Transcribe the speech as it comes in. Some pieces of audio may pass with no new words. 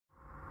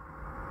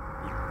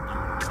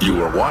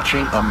You are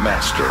watching a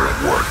master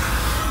at work.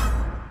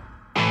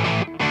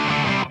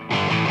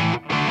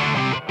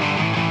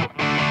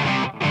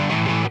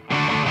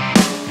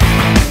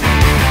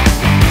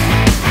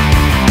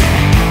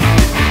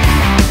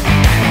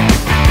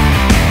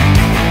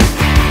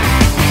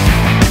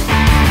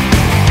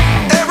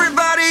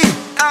 Everybody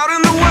out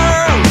in the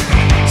world,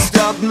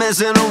 stop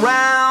messing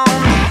around.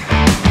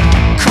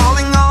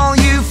 Calling all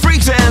you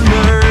freaks and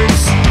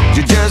nerds,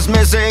 you're just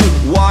missing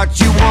what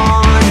you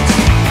want.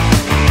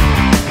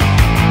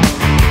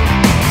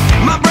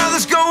 My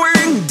brother's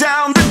going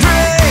down the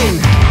drain,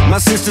 my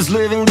sister's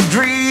living the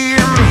dream,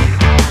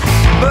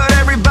 but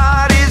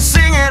everybody's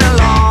singing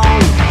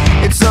along.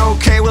 It's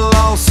okay, we'll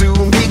all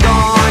soon be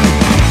gone.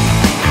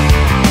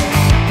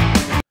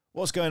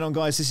 What's going on,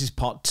 guys? This is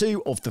part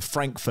 2 of the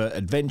Frankfurt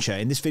adventure.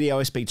 In this video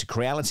I speak to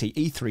Creality,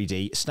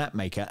 E3D,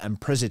 Snapmaker and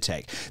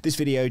Precitec. This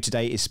video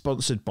today is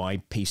sponsored by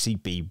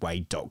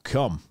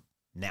PCBWay.com.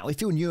 Now,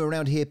 if you're new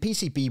around here,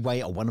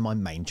 PCBWay are one of my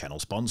main channel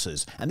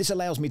sponsors, and this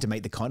allows me to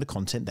make the kind of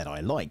content that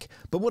I like.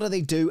 But what do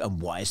they do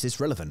and why is this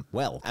relevant?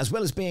 Well as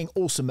being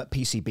awesome at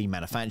PCB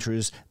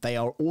manufacturers, they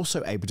are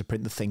also able to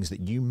print the things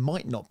that you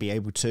might not be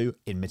able to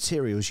in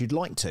materials you'd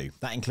like to.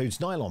 That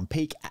includes nylon,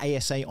 PEEK,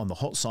 ASA on the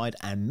hot side,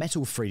 and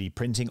metal 3D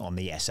printing on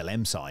the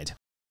SLM side.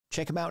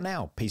 Check them out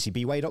now,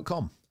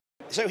 PCBWay.com.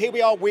 So here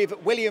we are with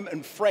William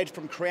and Fred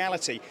from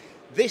Creality.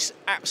 This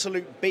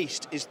absolute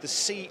beast is the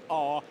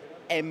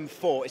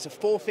CR-M4. It's a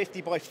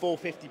 450 by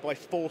 450 by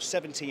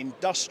 470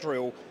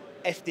 industrial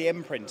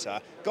FDM printer.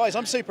 Guys,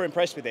 I'm super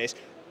impressed with this.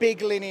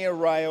 Big linear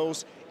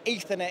rails,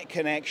 Ethernet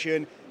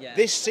connection. Yeah.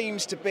 This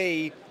seems to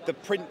be the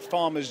print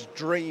farmer's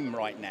dream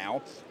right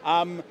now.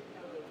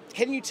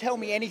 Can you tell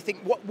me anything?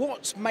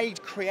 What's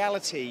made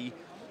Creality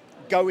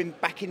going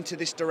back into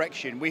this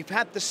direction? We've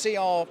had the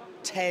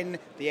CR10,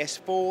 the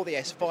S4, the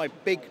S5,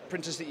 big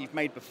printers that you've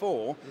made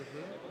before.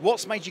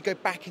 What's made you go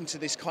back into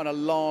this kind of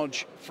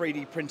large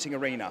 3D printing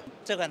arena?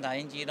 这款打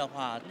印机的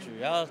话，主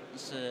要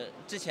是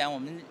之前我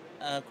们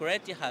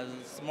Creality has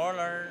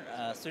smaller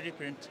 3D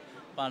print，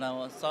 but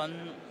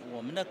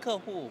我们的客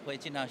户会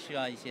经常需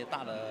要一些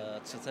大的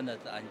尺寸的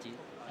打印机，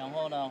然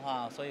后的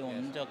话，所以我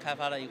们就开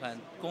发了一款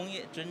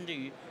针对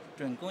于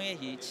准工业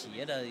企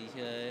业的一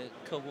些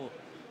客户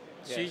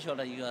需求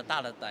的一个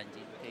大的打印机。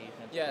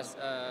 Yes,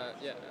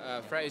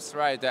 Fred is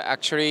right.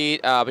 Actually,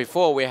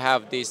 before we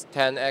have this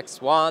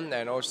 10X1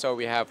 and also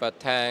we have a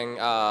 10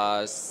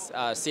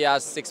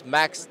 CR6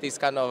 Max, this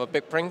kind of a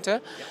big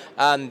printer,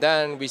 and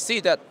then we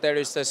see that there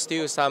is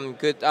still some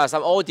good,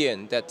 some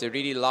audience that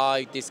really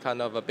like this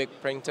kind of a big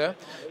printer.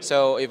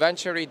 So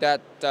eventually,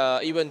 that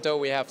even though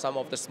we have some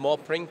of the small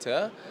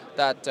printer,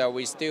 that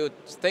we still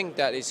think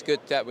that it's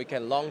good that we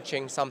can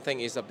launching something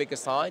is a bigger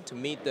size to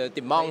meet the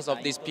demands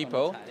of these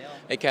people.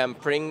 It can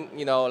print,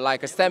 you know,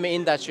 like a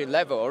semi-industry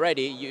level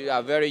already. You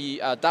are very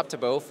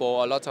adaptable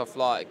for a lot of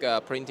like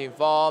printing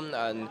form,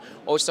 and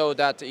also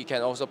that you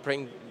can also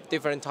print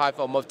different type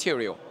of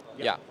material.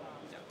 Yep.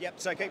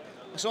 So, okay.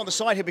 So on the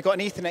side here we've got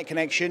an Ethernet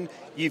connection.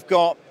 You've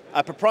got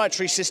a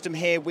proprietary system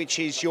here, which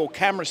is your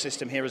camera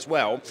system here as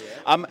well.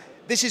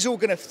 This is all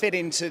going to fit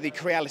into the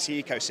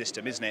Creality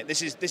ecosystem, isn't it?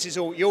 This is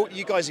all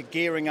you guys are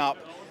gearing up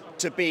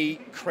to be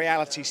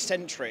Creality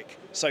centric,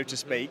 so to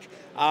speak.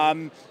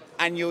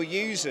 And your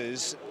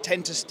users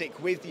tend to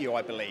stick with you,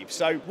 I believe.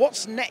 So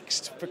what's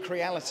next for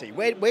Creality?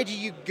 Where do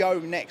you go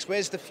next?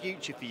 Where's the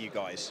future for you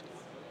guys?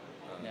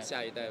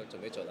 下一代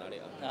准备走哪里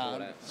啊？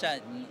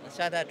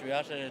下一代主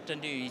要是针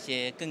对于一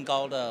些更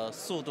高的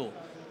速度，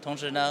同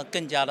时呢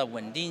更加的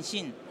稳定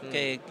性，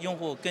给用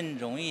户更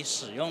容易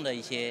使用的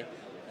一些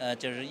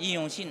就是应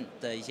用性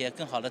的一些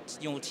更好的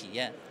用户体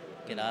验，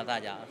给到大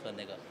家和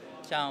那个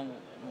像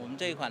我们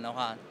这一款的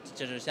话，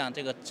就是像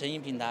这个成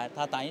型平台，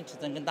它打印尺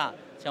寸更大。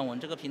像我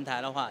们这个平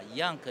台的话，一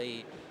样可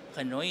以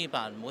很容易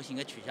把模型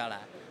给取下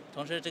来。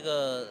同时，这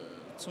个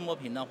触摸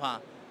屏的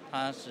话，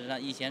它实际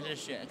上以前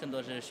是更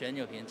多是旋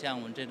钮屏，像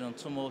我们这种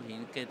触摸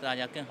屏给大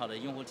家更好的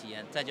用户体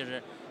验。再就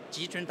是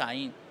集成打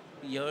印，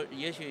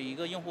也许一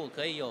个用户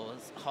可以有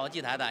好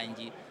几台打印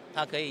机，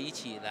它可以一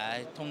起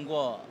来通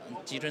过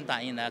集成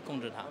打印来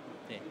控制它。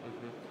对。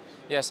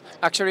Yes,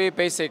 actually,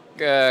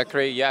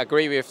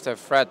 agree with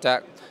Fred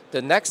that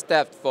the next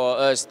step for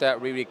us that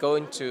really go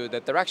into the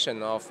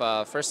direction of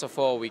first of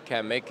all we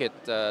can make it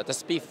the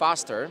speed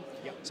faster.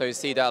 Yep. So you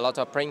see that a lot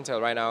of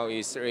printer right now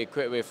is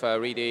equipped with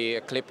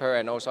really clipper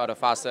and also other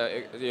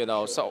faster,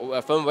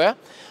 firmware,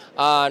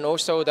 and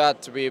also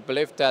that we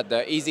believe that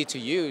the easy to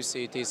use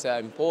it is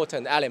an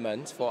important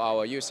element for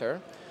our user,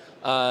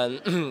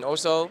 and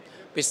also.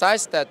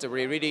 Besides that,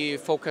 we're really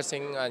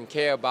focusing and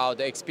care about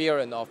the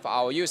experience of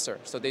our user.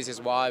 So this is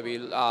why we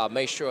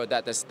make sure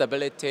that the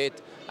stability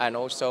and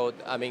also,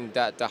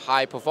 that the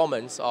high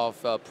performance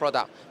of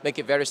product make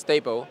it very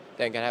stable.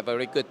 Then can have a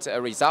very good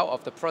result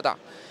of the product.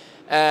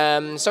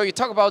 So you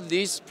talk about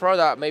this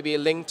product, maybe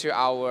linked to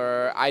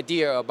our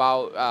idea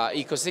about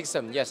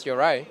ecosystem. Yes, you're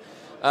right.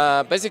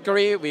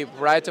 Basically, we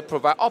try to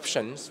provide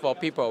options for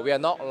people. We are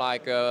not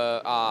like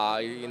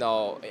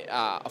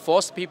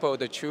force people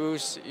to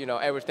choose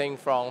everything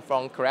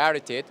from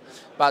Creality,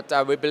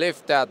 but we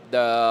believe that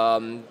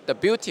the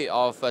beauty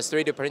of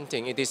 3D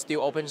printing, it is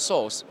still open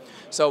source.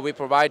 So we're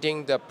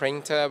providing the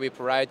printer, we're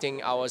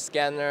providing our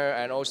scanner,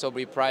 and also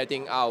we're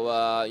providing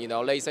our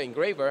laser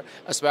engraver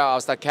as well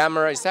as the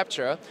camera,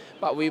 etc.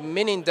 But we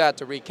meaning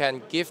that we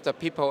can give the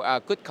people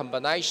a good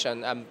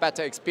combination and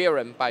better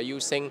experience by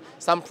using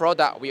some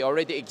product we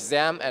already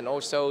examine and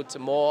also it's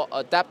more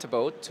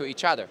adaptable to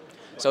each other.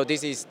 So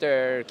this is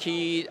the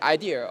key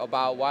idea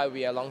about why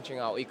we are launching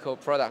our eco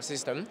product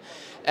system.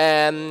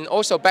 And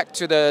also back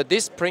to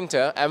this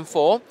printer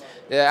M4,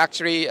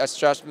 actually as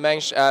just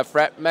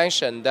Fred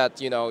mentioned that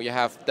you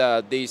have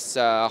this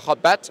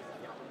hotbed.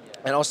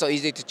 And also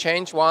easy to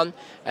change one,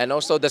 and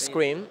also the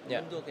screen.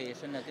 Yeah.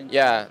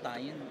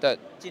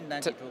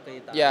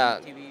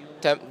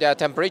 The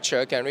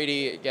temperature can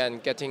really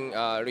getting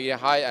really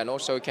high, and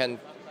also can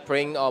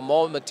bring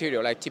more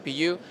material like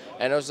TPU,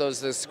 and also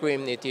the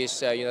screen. It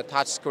is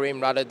touch screen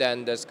rather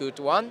than the scoot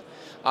one.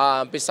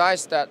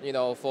 Besides that,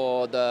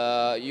 for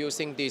the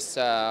using this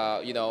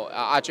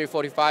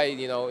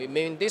R345, it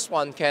means this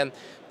one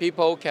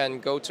people can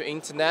go to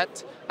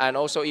internet, and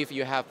also if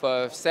you have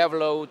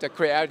several the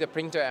Creality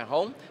printer at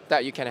home,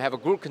 that you can have a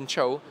group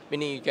control,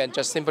 meaning you can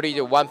just simply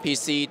do one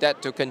PC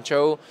that to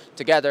control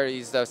together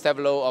is the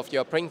several of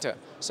your printer.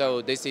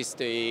 So this is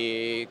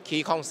the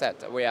key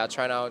concept we are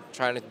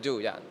trying to do.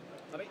 Yeah.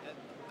 I mean,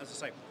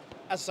 as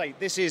I say,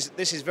 this is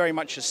very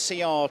much a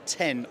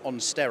CR10 on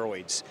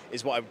steroids,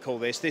 is what I would call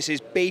this. This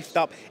is beefed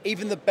up.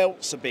 Even the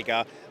belts are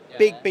bigger. Yeah.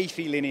 Big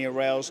beefy linear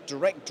rails,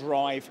 direct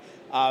drive,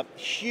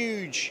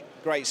 huge.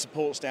 Great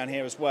supports down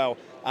here as well.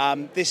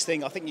 This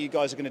thing, I think you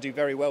guys are going to do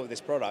very well with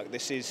this product.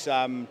 This is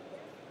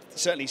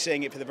certainly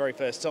seeing it for the very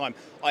first time.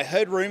 I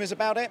heard rumours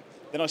about it,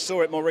 then I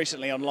saw it more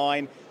recently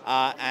online,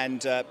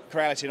 and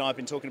Creality and I have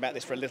been talking about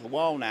this for a little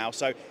while now,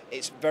 so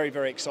it's very,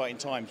 very exciting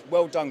times.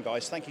 Well done,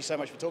 guys. Thank you so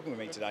much for talking with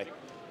me today.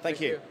 Thank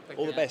you.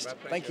 All the best.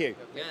 Thank you.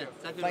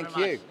 Thank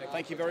you.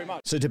 Thank you very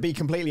much. So to be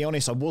completely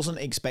honest, I wasn't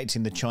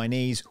expecting the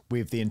Chinese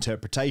with the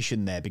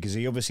interpretation there, because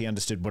he obviously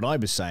understood what I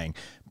was saying,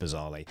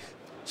 bizarrely.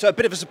 So a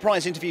bit of a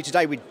surprise interview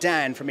today with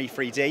Dan from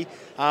E3D.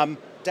 Dan,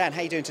 how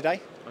are you doing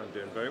today? I'm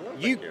doing very well.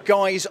 You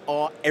guys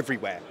are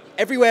everywhere.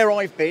 Everywhere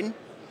I've been,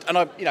 and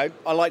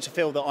I like to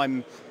feel that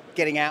I'm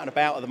getting out and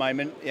about at the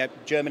moment.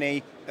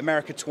 Germany,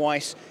 America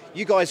twice.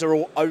 You guys are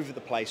all over the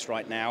place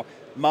right now,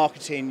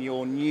 marketing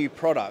your new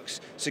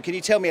products. So can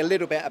you tell me a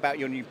little bit about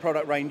your new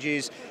product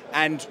ranges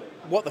and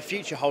what the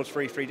future holds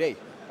for E3D?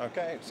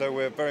 Okay, so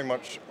we're very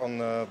much on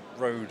the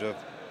road of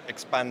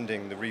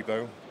expanding the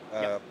Revo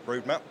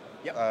roadmap.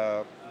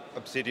 Yep.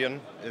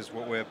 Obsidian is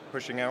what we're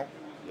pushing out.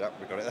 Yep,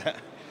 we got it there.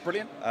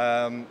 Brilliant.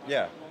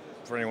 Yeah,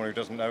 for anyone who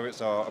doesn't know,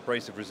 it's our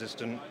abrasive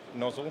resistant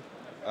nozzle.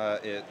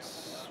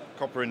 It's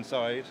copper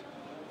inside,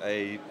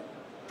 a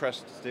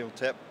pressed steel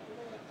tip,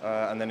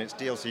 and then it's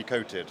DLC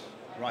coated,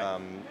 right.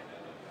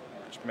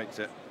 Which makes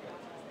it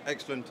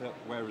excellent at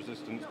wear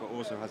resistance, but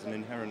also has an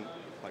inherent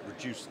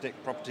reduced stick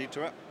property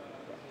to it.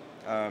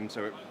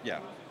 So it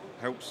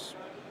helps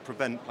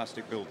prevent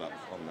plastic buildup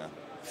on there.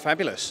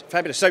 Fabulous,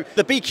 fabulous. So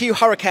the BQ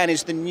Hurricane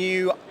is the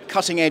new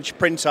cutting-edge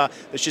printer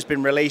that's just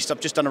been released. I've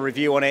just done a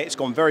review on it. It's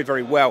gone very,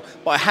 very well.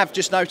 But I have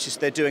just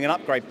noticed they're doing an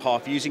upgrade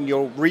path using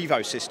your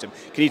Revo system.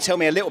 Can you tell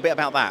me a little bit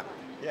about that?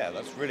 Yeah,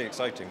 that's really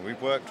exciting. We've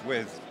worked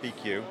with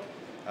BQ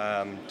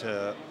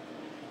to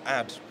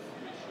add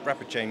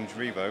rapid change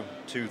Revo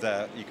to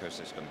their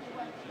ecosystem.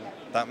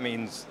 That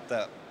means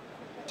that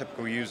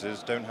typical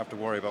users don't have to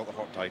worry about the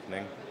hot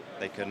tightening.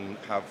 They can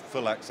have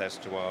full access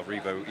to our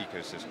Revo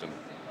ecosystem.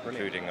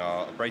 Brilliant. Including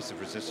our abrasive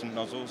resistant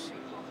nozzles,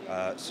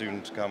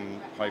 soon to come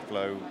high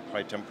flow,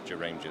 high temperature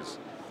ranges.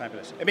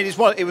 Fabulous. I mean,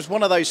 it was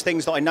one of those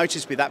things that I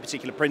noticed with that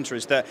particular printer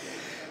is that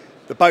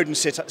the Bowden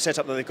setup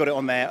that they've got it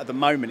on there at the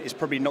moment is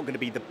probably not going to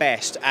be the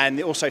best. And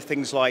also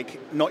things like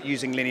not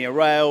using linear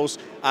rails.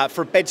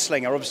 For a bed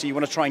slinger, obviously you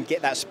want to try and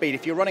get that speed.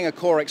 If you're running a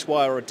Core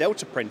XY or a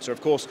Delta printer,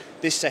 of course,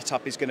 this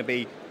setup is going to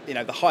be,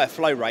 the higher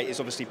flow rate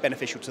is obviously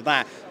beneficial to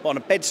that. But on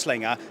a bed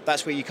slinger,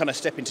 that's where you kind of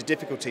step into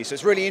difficulty. So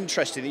it's really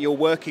interesting that you're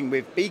working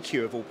with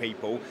BQ of all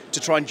people to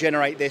try and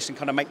generate this and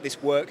kind of make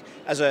this work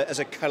as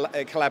a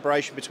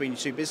collaboration between your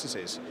two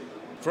businesses.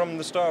 From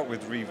the start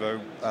with Revo,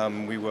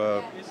 we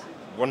were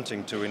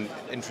wanting to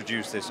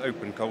introduce this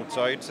open cold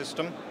side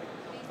system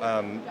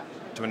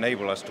to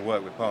enable us to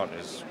work with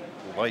partners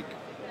like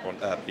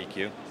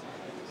BQ.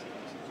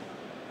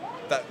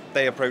 That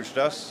they approached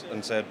us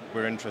and said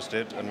we're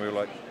interested, and we were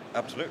like,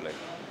 absolutely.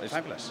 It's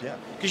fabulous. Yeah.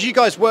 Because you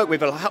guys work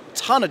with a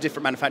ton of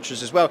different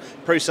manufacturers as well,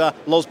 Prusa,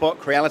 Losbot,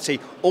 Creality,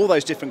 all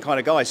those different kind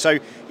of guys. So,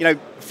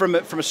 from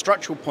a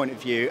structural point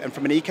of view and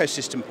from an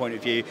ecosystem point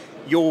of view,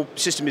 your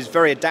system is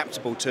very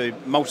adaptable to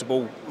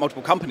multiple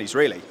companies,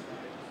 really.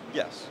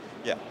 Yes.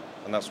 Yeah,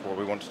 and that's what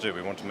we want to do.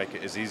 We want to make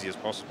it as easy as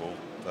possible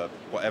for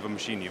whatever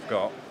machine you've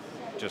got,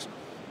 just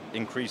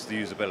increase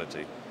the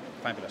usability.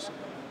 Fabulous.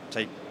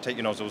 Take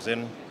your nozzles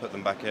in, put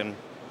them back in,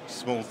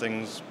 small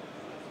things,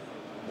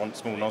 want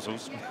small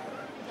nozzles.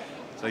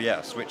 So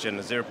yeah, switch in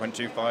a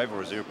 0.25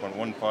 or a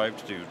 0.15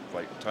 to do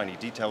like tiny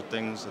detailed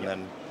things, and then...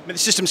 I mean, the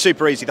system's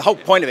super easy. The whole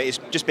point of it is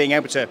just being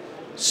able to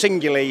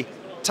singularly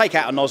take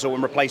out a nozzle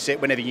and replace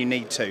it whenever you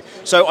need to.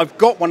 So I've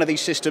got one of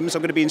these systems.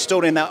 I'm going to be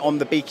installing that on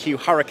the BQ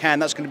Hurricane.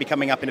 That's going to be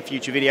coming up in a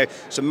future video.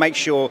 So make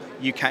sure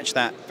you catch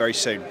that very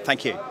soon.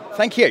 Thank you.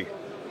 Thank you.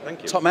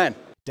 Thank you. Top man.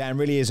 Dan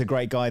really is a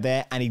great guy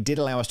there, and he did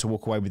allow us to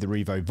walk away with the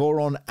Revo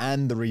Voron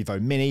and the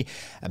Revo Mini,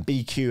 and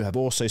BQ have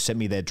also sent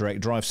me their direct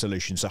drive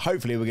solution, so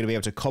hopefully we're going to be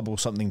able to cobble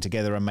something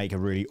together and make a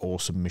really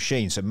awesome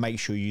machine, so make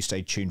sure you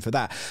stay tuned for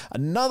that.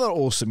 Another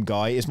awesome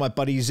guy is my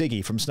buddy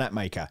Ziggy from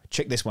Snapmaker.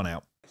 Check this one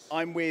out.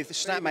 I'm with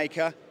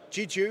Snapmaker,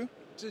 Jiju.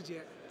 Jijie.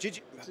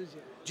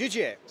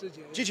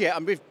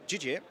 I'm with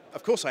Jijie,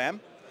 of course I am.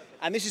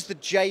 And this is the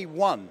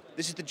J1.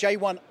 This is the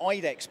J1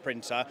 IDEX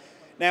printer.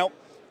 Now,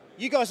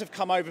 you guys have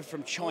come over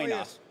from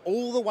China,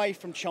 all the way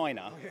from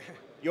China.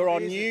 You're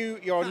on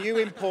new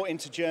import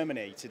into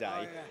Germany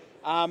today.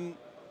 You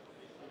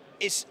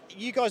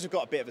guys have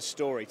got a bit of a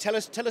story. Tell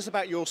us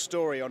about your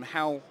story on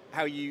how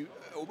you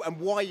and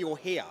why you're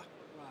here.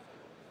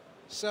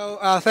 So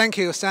thank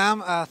you,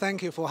 Sam.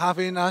 Thank you for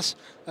having us,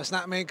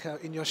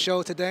 Snapmaker, in your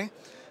show today.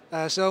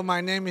 So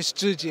my name is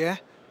Zhijie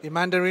in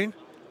Mandarin,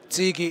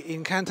 Ziggy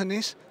in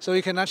Cantonese. So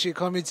you can actually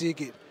call me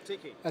Ziggy.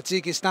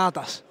 Ziggy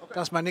Stardust. Okay.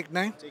 That's my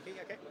nickname. Ziggy,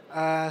 okay.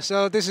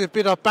 So this is a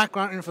bit of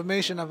background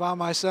information about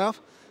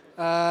myself.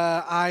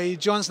 I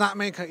joined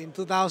Snapmaker in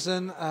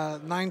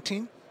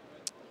 2019.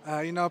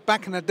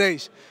 Back in the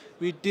days,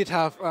 we did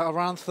have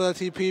around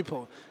 30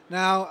 people.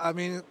 Now, I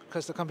mean,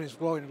 because the company is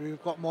growing,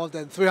 we've got more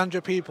than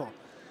 300 people,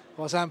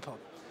 for example.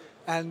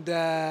 And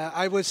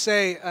I would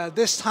say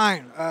this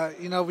time,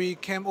 we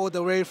came all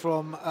the way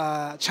from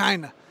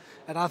China.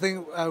 And I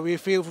think we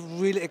feel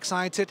really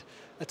excited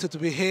to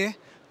be here,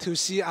 to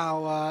see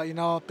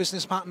our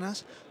business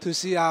partners, to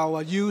see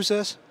our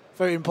users,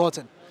 very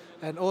important,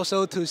 and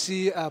also to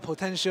see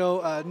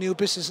potential new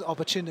business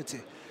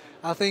opportunity.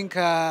 I think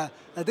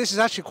this is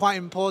actually quite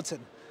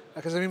important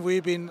because I mean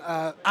we've been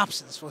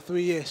absent for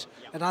 3 years,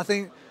 and I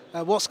think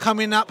what's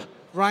coming up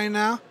right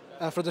now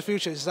for the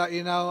future is that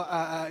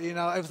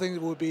everything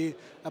will be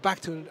back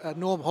to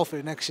normal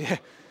hopefully next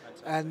year,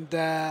 and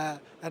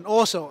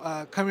also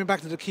coming back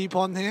to the key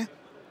point here.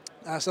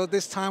 So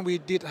this time we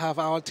did have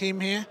our team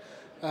here.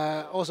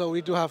 Also,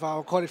 we do have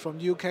our colleague from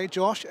UK,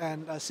 Josh,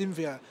 and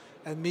Cynthia,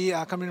 and me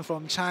are coming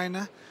from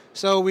China.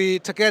 So we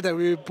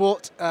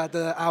brought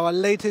our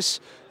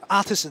latest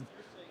artisan,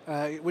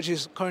 which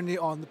is currently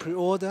on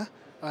pre-order,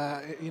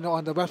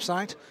 on the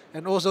website,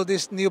 and also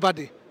this new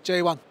buddy,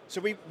 J1.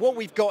 So what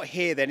we've got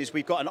here then is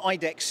we've got an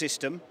IDEX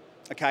system,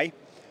 okay?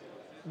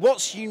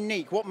 What's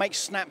unique? What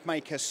makes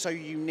Snapmaker so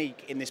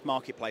unique in this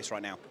marketplace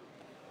right now?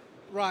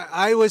 Right,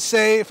 I would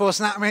say for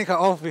Snapmaker,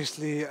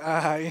 obviously,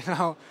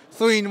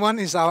 3-in-1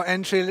 is our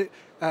entry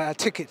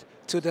ticket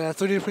to the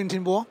 3D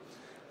printing world.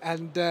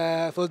 And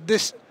for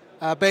this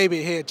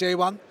baby here,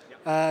 J1,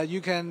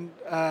 you can,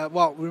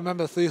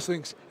 remember 3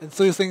 things, and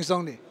 3 things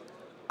only.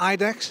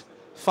 IDEX,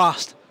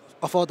 fast,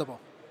 affordable.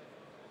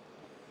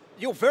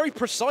 You're very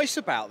precise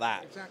about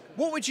that. Exactly.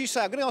 What would you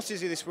say, I'm going to ask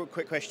you this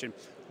quick question.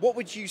 What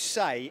would you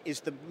say is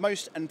the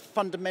most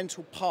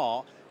fundamental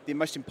part, the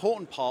most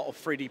important part of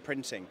 3D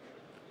printing?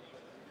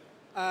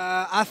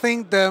 I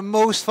think the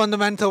most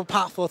fundamental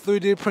part for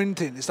 3D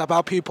printing is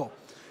about people.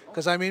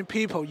 Because I mean,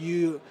 people,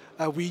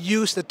 we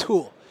use the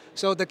tool.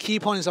 So the key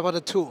point is about the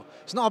tool.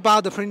 It's not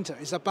about the printer.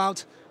 It's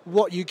about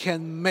what you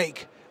can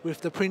make with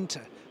the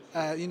printer.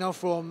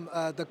 From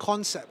the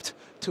concept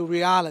to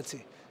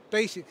reality.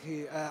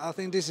 Basically, I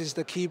think this is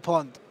the key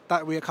point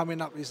that we are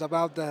coming up. It's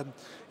about the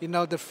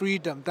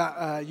freedom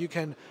that you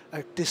can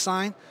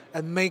design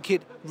and make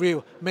it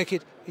real, make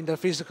it in the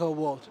physical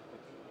world.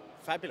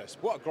 Fabulous.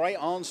 What a great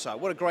answer.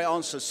 What a great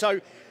answer. So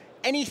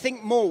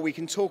anything more we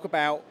can talk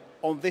about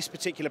on this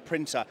particular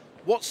printer?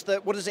 What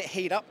does it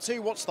heat up to?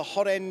 What's the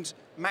hot end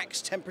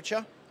max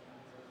temperature?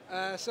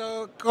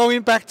 So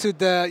going back to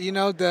the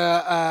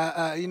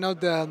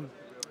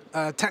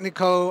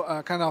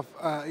technical kind of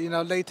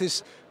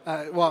latest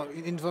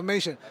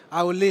information,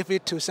 I will leave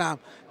it to Sam,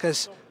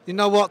 because you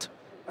know what,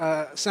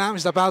 Sam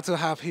is about to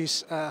have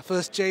his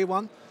first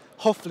J1.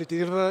 Hopefully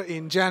deliver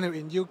in January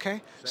in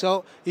UK.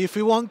 So if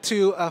you want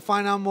to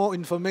find out more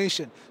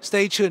information,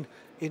 stay tuned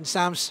in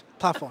Sam's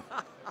platform.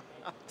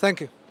 Thank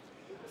you.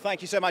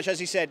 Thank you so much. As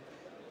he said,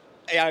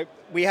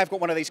 we have got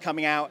one of these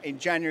coming out in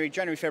January,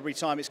 February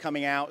time it's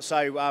coming out.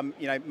 So,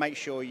 make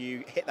sure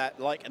you hit that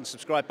like and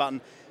subscribe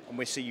button, and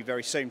we'll see you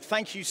very soon.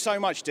 Thank you so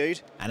much,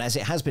 dude. And as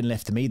it has been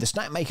left to me, the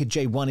Snapmaker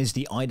J1 is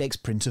the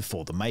IDEX printer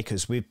for the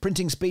makers, with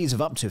printing speeds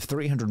of up to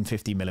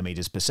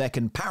 350mm per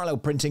second, parallel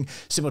printing,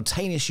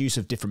 simultaneous use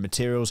of different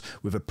materials,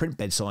 with a print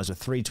bed size of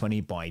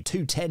 320 by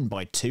 210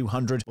 by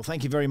 200. Well,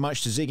 thank you very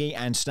much to Ziggy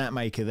and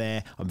Snapmaker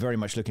there. I'm very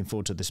much looking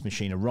forward to this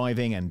machine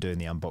arriving and doing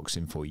the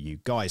unboxing for you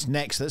guys.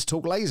 Next, let's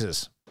talk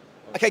lasers.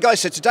 Okay, guys,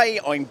 so today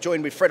I'm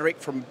joined with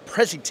Frederick from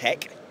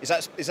Precitec. Is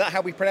that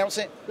how we pronounce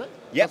it? Yeah,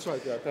 yep. that's right.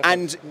 Yeah,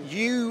 and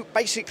you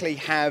basically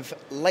have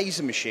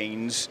laser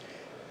machines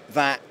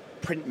that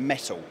print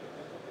metal.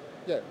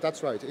 Yeah,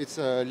 that's right. It's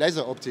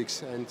laser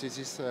optics, and this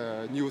is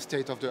new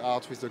state of the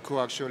art with the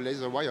coaxial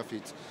laser wire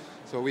fit.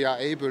 So we are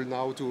able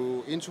now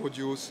to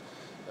introduce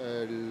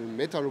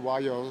metal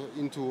wire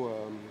into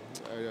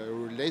a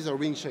laser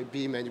ring shape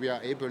beam, and we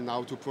are able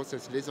now to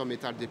process laser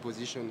metal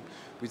deposition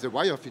with the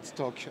wire fit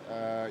stock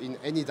in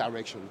any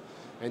direction.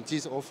 And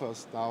this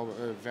offers now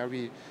a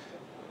very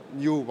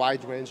new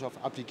wide range of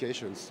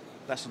applications.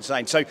 That's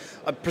insane. So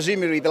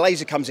presumably the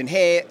laser comes in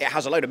here, it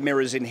has a load of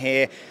mirrors in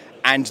here,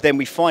 and then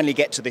we finally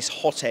get to this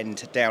hot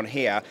end down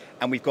here,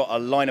 and we've got a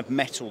line of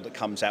metal that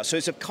comes out. So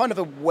it's a kind of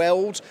a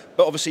weld,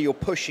 but obviously you're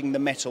pushing the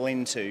metal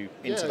into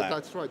that.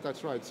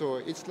 That's right. So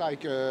it's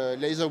like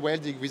laser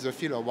welding with a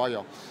filler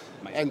wire.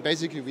 Amazing. And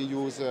basically we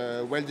use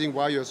welding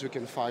wires you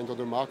can find on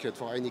the market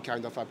for any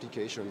kind of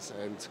applications.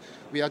 And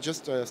we are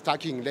just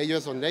stacking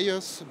layers on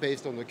layers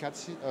based on the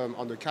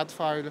CAD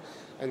file,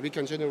 and we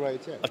can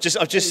generate. Yeah, I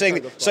was just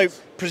saying. So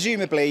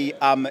presumably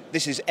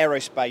this is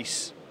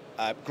aerospace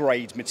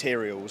grade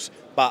materials,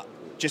 but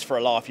just for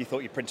a laugh, you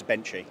thought you'd print a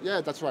benchy.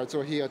 Yeah, that's right.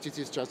 So here, this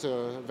is just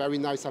a very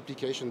nice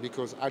application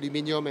because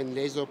aluminium and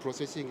laser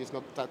processing is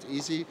not that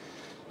easy.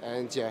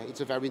 And yeah,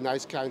 it's a very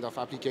nice kind of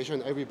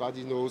application.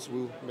 Everybody knows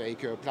we make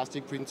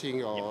plastic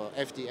printing or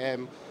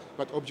FDM,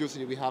 but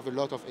obviously we have a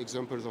lot of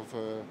examples of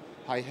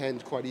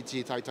high-end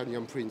quality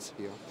titanium prints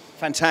here.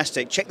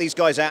 Fantastic. Check these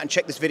guys out and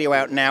check this video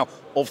out now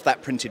of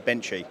that printed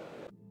benchy.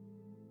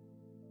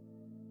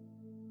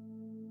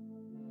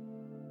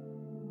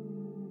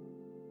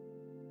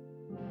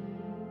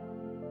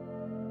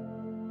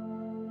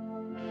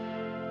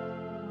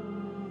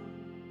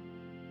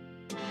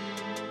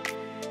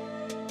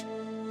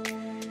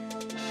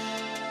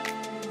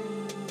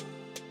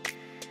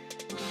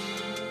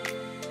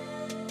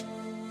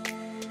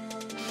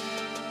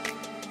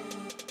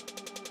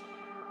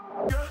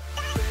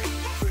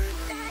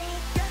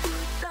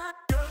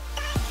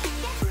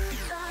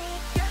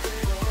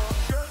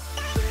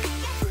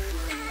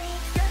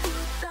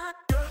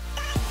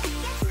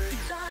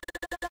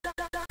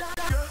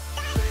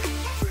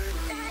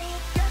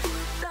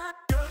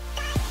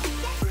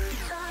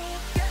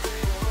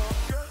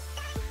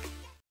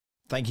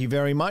 Thank you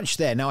very much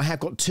there. Now, I have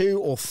got 2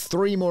 or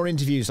 3 more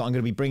interviews that I'm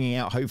going to be bringing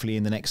out hopefully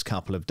in the next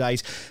couple of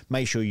days.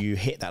 Make sure you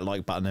hit that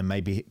like button and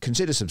maybe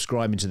consider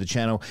subscribing to the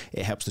channel.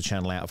 It helps the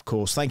channel out, of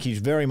course. Thank you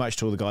very much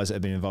to all the guys that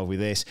have been involved with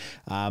this.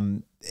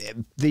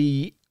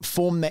 The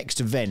Formnext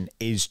event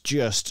is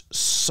just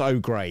so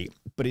great,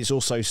 but it's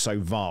also so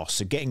vast.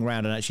 So getting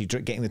around and actually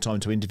getting the time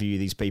to interview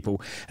these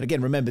people. And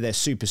again, remember, they're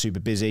super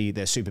busy.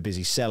 They're super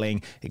busy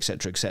selling,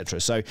 etc.,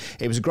 etc. So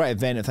it was a great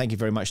event, and thank you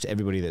very much to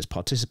everybody that's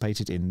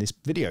participated in this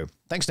video.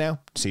 Thanks now.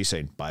 See you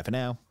soon. Bye for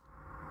now.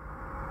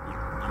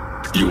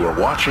 You are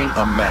watching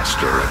a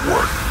master at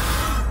work.